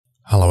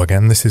Hello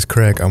again, this is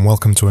Craig and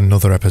welcome to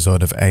another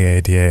episode of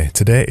AADA.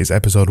 Today is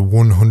episode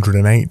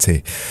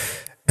 180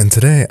 and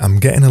today I'm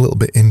getting a little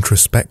bit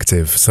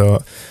introspective.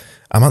 So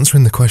I'm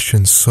answering the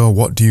question, so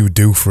what do you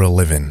do for a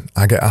living?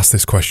 I get asked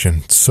this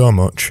question so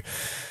much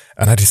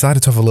and I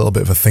decided to have a little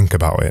bit of a think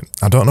about it.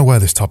 I don't know where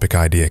this topic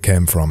idea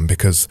came from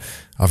because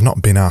I've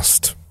not been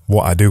asked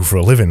what I do for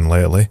a living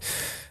lately.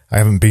 I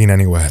haven't been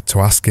anywhere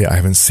to ask it, I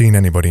haven't seen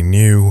anybody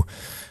new,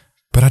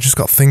 but I just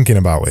got thinking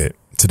about it.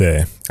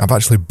 Today, I've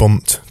actually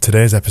bumped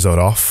today's episode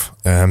off.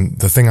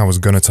 The thing I was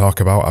going to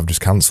talk about, I've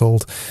just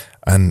cancelled,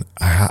 and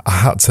I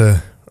had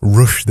to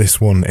rush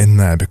this one in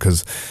there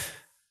because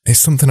it's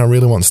something I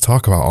really want to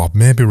talk about or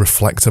maybe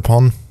reflect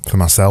upon for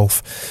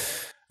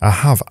myself. I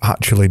have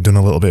actually done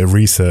a little bit of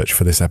research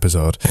for this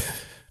episode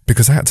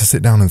because I had to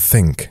sit down and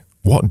think,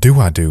 what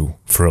do I do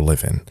for a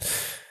living?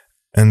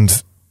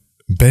 And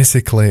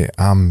basically,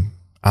 I'm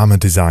a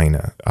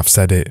designer. I've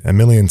said it a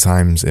million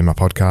times in my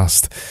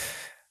podcast.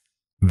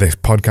 This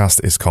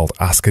podcast is called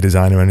Ask a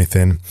Designer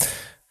Anything.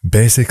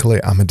 Basically,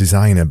 I'm a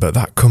designer, but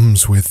that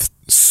comes with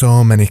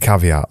so many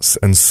caveats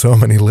and so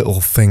many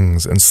little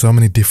things and so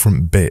many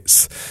different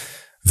bits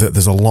that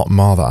there's a lot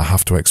more that I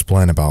have to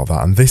explain about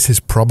that. And this is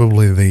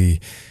probably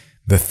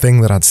the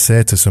thing that I'd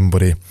say to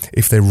somebody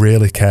if they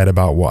really cared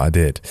about what I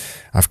did.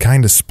 I've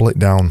kind of split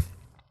down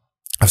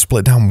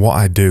what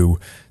I do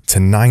to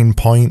 9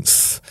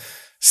 points,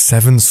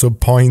 7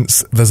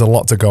 sub-points. There's a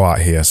lot to go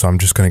at here, so I'm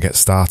just going to get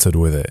started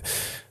with it.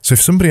 So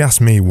if somebody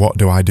asks me what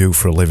do I do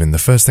for a living, the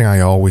first thing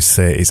I always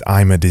say is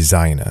I'm a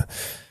designer.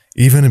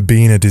 Even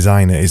being a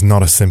designer is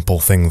not a simple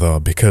thing though,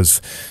 because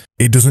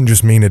it doesn't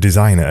just mean a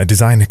designer. A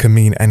designer can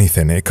mean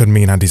anything. It could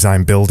mean I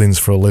design buildings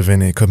for a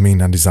living. It could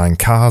mean I design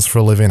cars for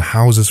a living,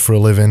 houses for a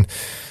living,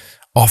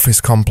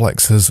 office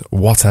complexes,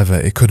 whatever.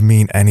 It could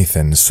mean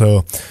anything.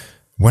 So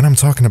when I'm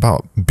talking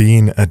about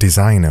being a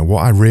designer,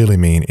 what I really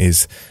mean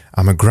is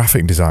I'm a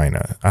graphic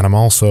designer and I'm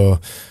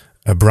also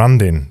a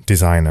branding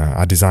designer.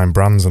 I design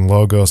brands and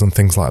logos and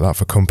things like that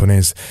for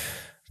companies,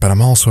 but I'm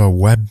also a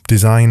web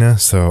designer,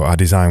 so I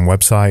design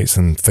websites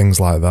and things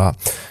like that.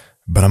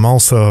 But I'm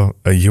also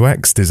a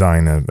UX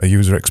designer, a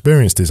user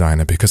experience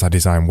designer, because I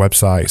design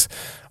websites.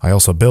 I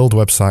also build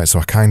websites, so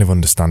I kind of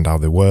understand how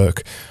they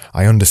work.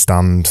 I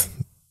understand,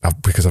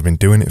 because I've been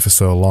doing it for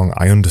so long,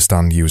 I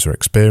understand user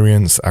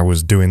experience. I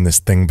was doing this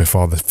thing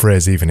before the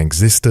phrase even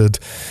existed.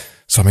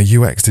 So I'm a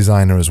UX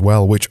designer as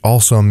well, which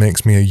also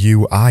makes me a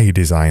UI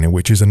designer,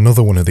 which is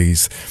another one of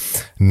these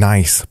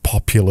nice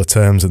popular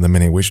terms at the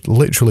minute, which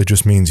literally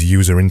just means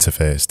user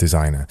interface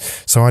designer.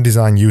 So I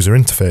design user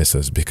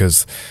interfaces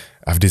because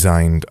I've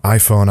designed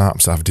iPhone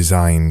apps, I've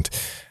designed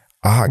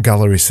art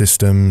gallery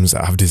systems,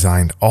 I've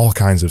designed all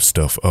kinds of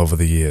stuff over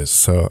the years.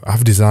 So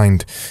I've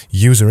designed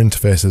user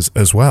interfaces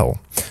as well.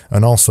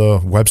 And also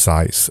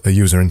websites are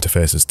user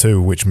interfaces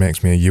too, which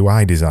makes me a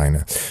UI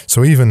designer.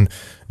 So even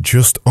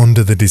just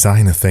under the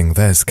designer thing,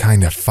 there's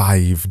kind of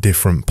 5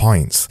 different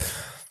points.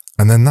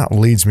 And then that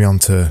leads me on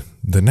to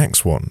the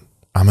next one.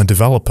 I'm a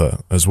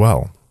developer as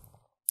well.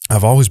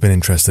 I've always been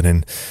interested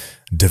in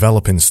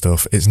developing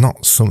stuff. It's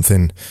not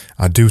something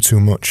I do too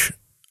much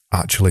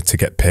actually to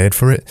get paid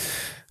for it.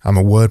 I'm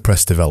a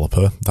WordPress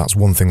developer. That's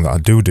one thing that I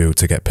do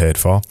to get paid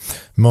for.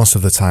 Most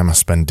of the time I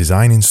spend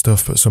designing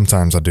stuff, but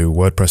sometimes I do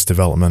WordPress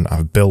development.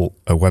 I've built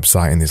a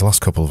website in these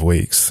last couple of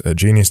weeks at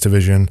Genius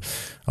Division,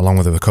 along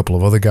with a couple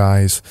of other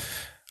guys.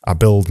 I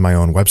build my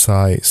own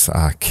websites.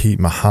 I keep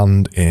my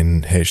hand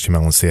in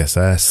HTML and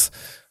CSS,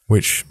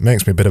 which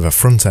makes me a bit of a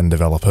front-end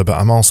developer, but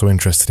I'm also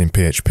interested in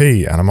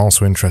PHP, and I'm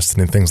also interested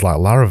in things like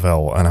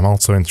Laravel, and I'm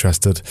also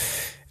interested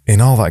in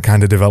all that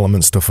kind of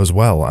development stuff as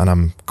well, and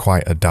I'm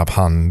quite a dab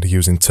hand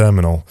using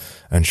Terminal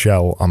and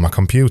Shell on my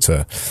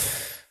computer.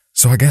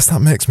 So I guess that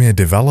makes me a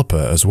developer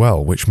as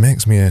well, which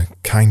makes me a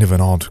kind of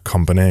an odd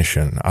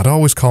combination. I'd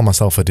always call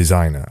myself a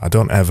designer. I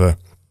don't ever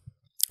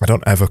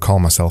call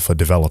myself a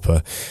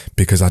developer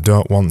because I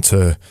don't want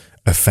to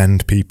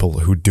offend people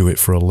who do it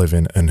for a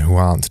living and who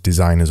aren't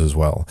designers as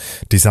well.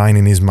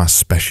 Designing is my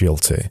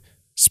specialty.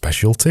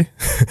 Specialty?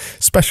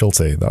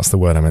 Specialty, that's the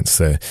word I meant to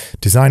say.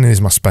 Designing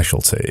is my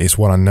specialty. It's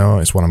what I know,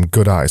 it's what I'm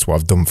good at, it's what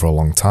I've done for a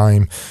long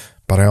time,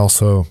 but I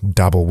also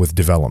dabble with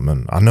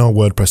development. I know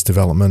WordPress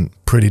development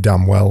pretty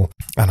damn well,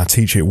 and I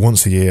teach it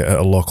once a year at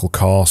a local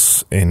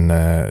course in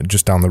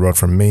just down the road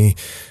from me,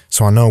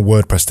 so I know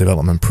WordPress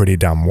development pretty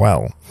damn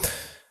well.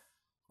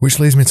 Which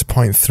leads me to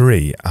point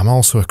 3. I'm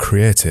also a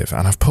creative,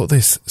 and I've put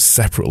this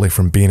separately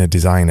from being a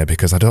designer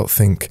because I don't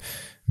think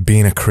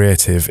being a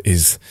creative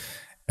is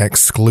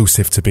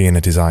exclusive to being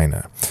a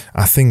designer.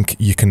 I think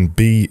you can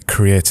be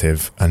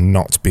creative and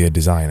not be a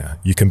designer.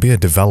 You can be a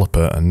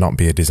developer and not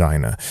be a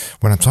designer.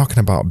 When I'm talking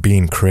about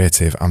being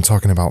creative, I'm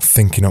talking about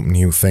thinking up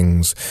new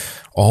things,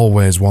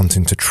 always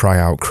wanting to try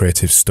out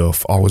creative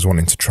stuff, always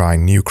wanting to try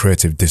new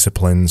creative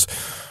disciplines,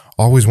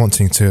 always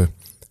wanting to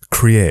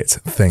create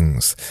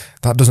things.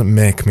 That doesn't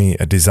make me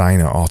a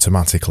designer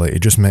automatically. It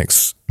just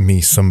makes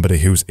me somebody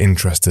who's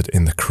interested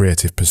in the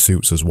creative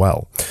pursuits as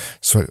well.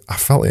 So I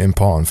felt it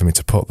important for me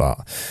to put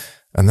that.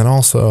 And then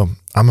also,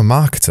 I'm a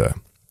marketer.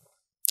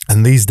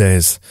 And these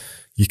days,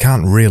 you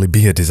can't really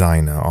be a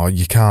designer, or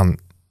you can't,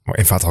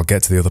 in fact, I'll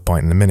get to the other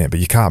point in a minute, but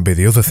you can't be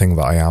the other thing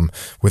that I am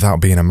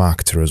without being a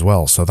marketer as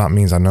well. So that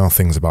means I know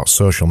things about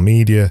social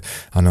media,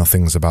 I know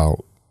things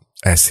about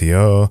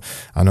SEO,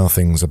 I know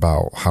things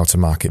about how to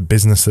market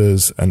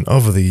businesses, and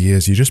over the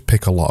years you just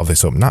pick a lot of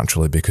this up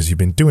naturally because you've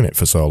been doing it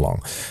for so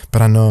long.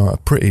 But I know a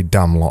pretty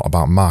damn lot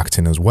about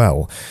marketing as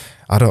well.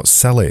 I don't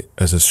sell it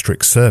as a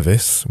strict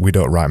service, we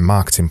don't write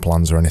marketing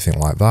plans or anything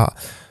like that,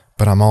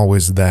 but I'm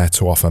always there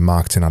to offer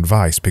marketing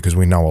advice because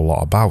we know a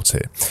lot about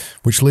it.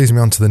 Which leads me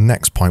on to the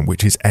next point,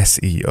 which is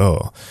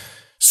SEO.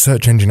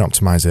 Search engine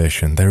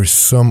optimization. There is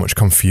so much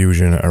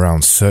confusion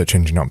around search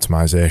engine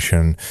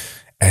optimization,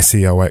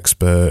 SEO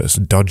experts,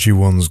 dodgy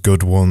ones,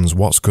 good ones,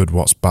 what's good,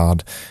 what's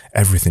bad.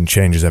 Everything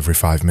changes every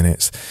 5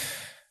 minutes.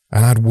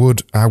 And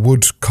I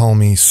would call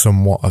me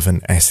somewhat of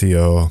an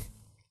SEO,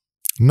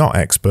 not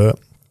expert,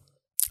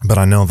 but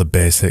I know the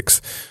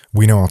basics.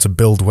 We know how to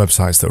build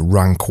websites that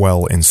rank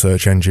well in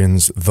search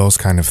engines. Those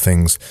kind of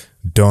things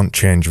don't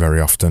change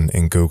very often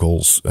in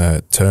Google's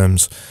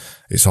terms.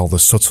 It's all the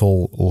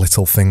subtle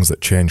little things that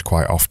change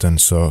quite often.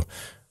 So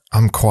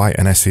I'm quite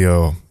an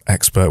SEO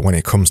expert when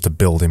it comes to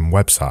building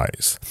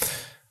websites.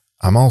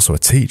 I'm also a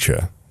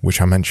teacher, which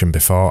I mentioned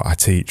before. I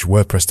teach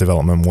WordPress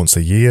development once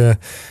a year.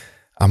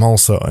 I'm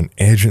also an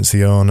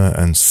agency owner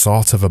and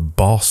sort of a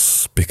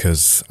boss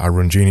because I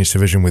run Genius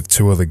Division with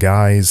 2 other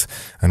guys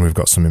and we've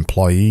got some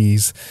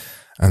employees.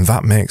 And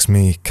that makes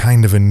me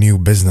kind of a new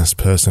business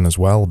person as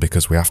well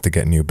because we have to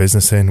get new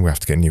business in, we have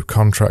to get new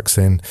contracts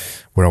in.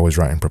 We're always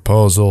writing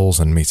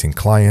proposals and meeting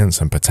clients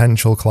and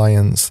potential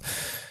clients.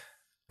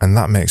 And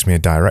that makes me a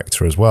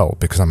director as well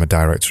because I'm a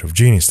director of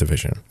Genius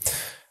Division.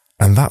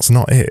 And that's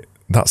not it.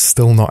 That's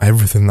still not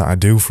everything that I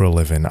do for a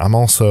living. I'm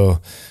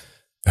also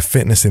a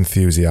fitness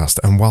enthusiast,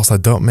 and whilst I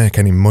don't make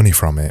any money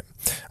from it,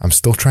 I'm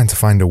still trying to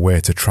find a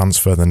way to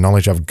transfer the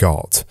knowledge I've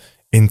got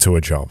into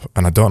a job,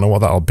 and I don't know what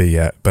that'll be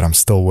yet, but I'm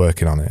still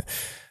working on it.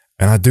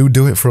 And I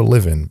do it for a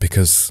living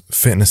because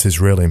fitness is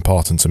really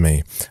important to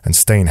me, and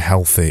staying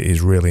healthy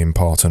is really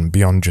important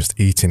beyond just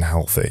eating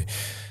healthy.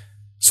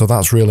 So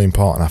that's really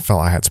important. I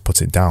felt I had to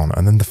put it down.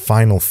 And then the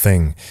final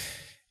thing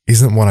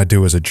isn't what I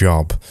do as a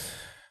job,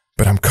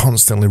 but I'm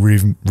constantly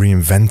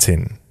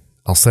reinventing.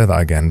 I'll say that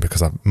again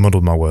because I've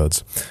muddled my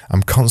words.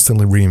 I'm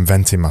constantly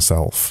reinventing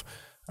myself,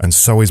 and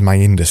so is my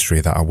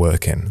industry that I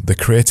work in. The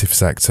creative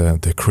sector,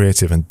 the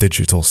creative and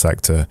digital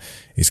sector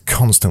is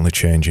constantly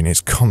changing.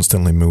 It's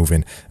constantly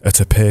moving at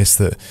a pace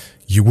that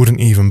you wouldn't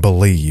even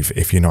believe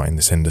if you're not in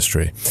this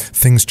industry.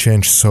 Things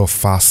change so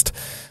fast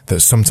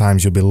that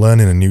sometimes you'll be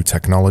learning a new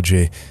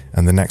technology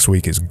and the next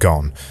week it's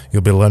gone.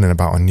 You'll be learning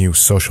about a new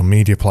social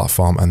media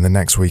platform and the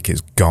next week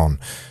it's gone.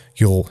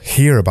 You'll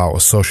hear about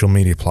a social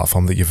media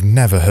platform that you've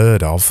never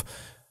heard of,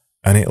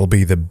 and it'll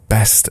be the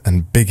best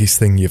and biggest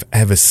thing you've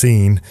ever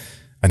seen,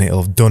 and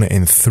it'll have done it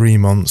in 3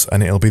 months,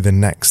 and it'll be the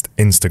next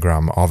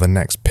Instagram or the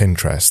next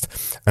Pinterest,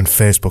 and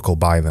Facebook will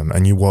buy them,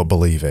 and you won't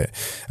believe it.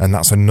 And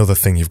that's another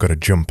thing you've got to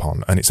jump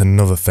on, and it's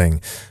another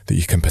thing that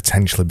you can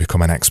potentially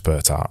become an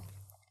expert at.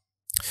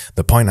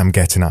 The point I'm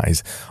getting at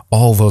is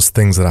all those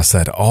things that I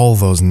said, all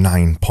those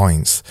 9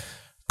 points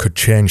could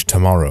change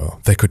tomorrow.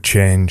 They could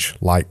change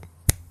like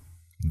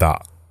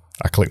that.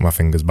 I clicked my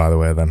fingers, by the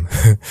way, then.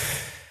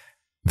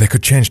 They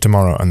could change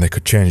tomorrow, and they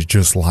could change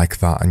just like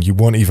that, and you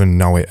won't even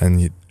know it,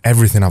 and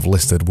everything I've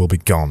listed will be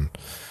gone.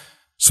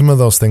 Some of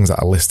those things that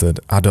I listed,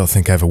 I don't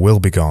think ever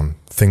will be gone.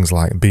 Things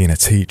like being a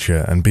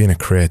teacher and being a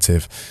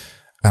creative.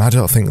 And I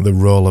don't think the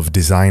role of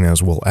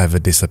designers will ever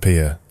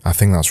disappear. I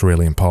think that's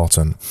really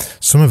important.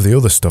 Some of the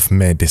other stuff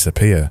may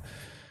disappear,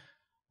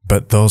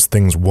 but those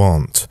things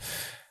won't.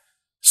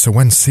 So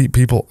when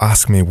people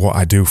ask me what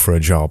I do for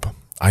a job,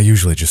 I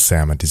usually just say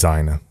I'm a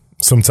designer.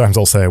 Sometimes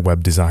I'll say a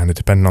web designer,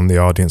 depending on the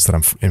audience that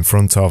I'm in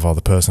front of or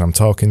the person I'm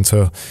talking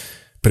to,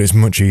 but it's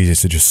much easier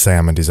to just say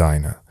I'm a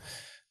designer.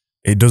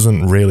 It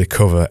doesn't really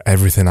cover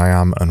everything I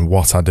am and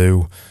what I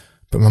do,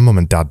 but my mum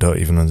and dad don't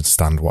even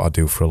understand what I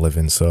do for a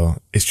living,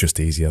 so it's just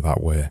easier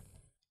that way.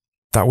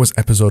 That was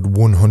episode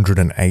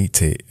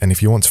 180, and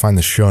if you want to find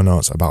the show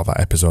notes about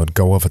that episode,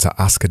 go over to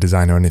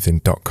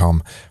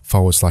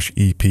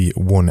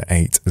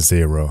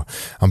askadesigneranything.com/EP180.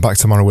 I'm back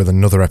tomorrow with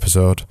another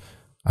episode,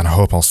 and I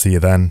hope I'll see you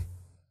then,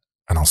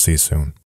 and I'll see you soon.